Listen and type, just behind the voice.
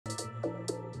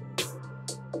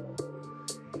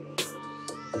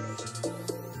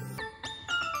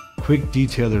Quick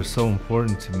detailer is so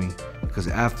important to me because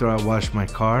after I wash my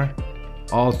car,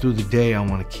 all through the day I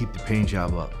want to keep the paint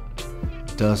job up.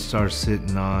 Dust starts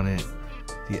sitting on it,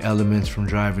 the elements from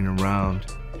driving around.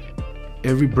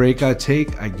 Every break I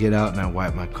take, I get out and I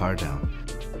wipe my car down.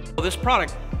 Well, this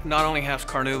product not only has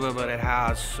carnauba, but it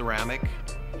has ceramic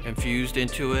infused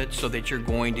into it so that you're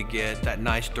going to get that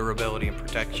nice durability and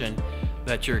protection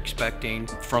that you're expecting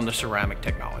from the ceramic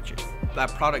technology.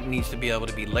 That product needs to be able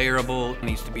to be layerable,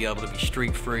 needs to be able to be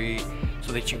streak-free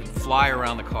so that you can fly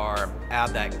around the car,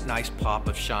 add that nice pop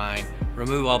of shine,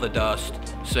 remove all the dust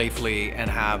safely, and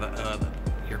have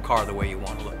your car the way you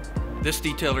want to look. This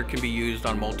detailer can be used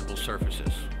on multiple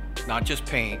surfaces, not just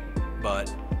paint,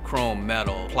 but chrome,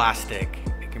 metal, plastic.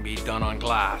 It can be done on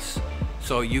glass.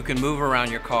 So you can move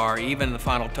around your car, even the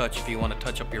final touch if you want to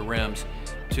touch up your rims,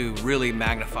 to really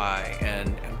magnify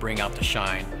and bring out the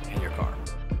shine in your car.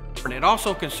 And it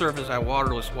also can serve as a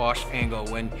waterless wash angle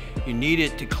when you need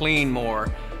it to clean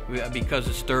more because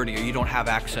it's dirty or you don't have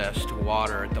access to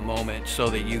water at the moment, so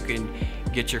that you can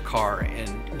get your car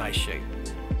in nice shape.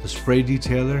 The spray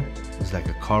detailer is like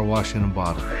a car wash in a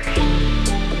bottle.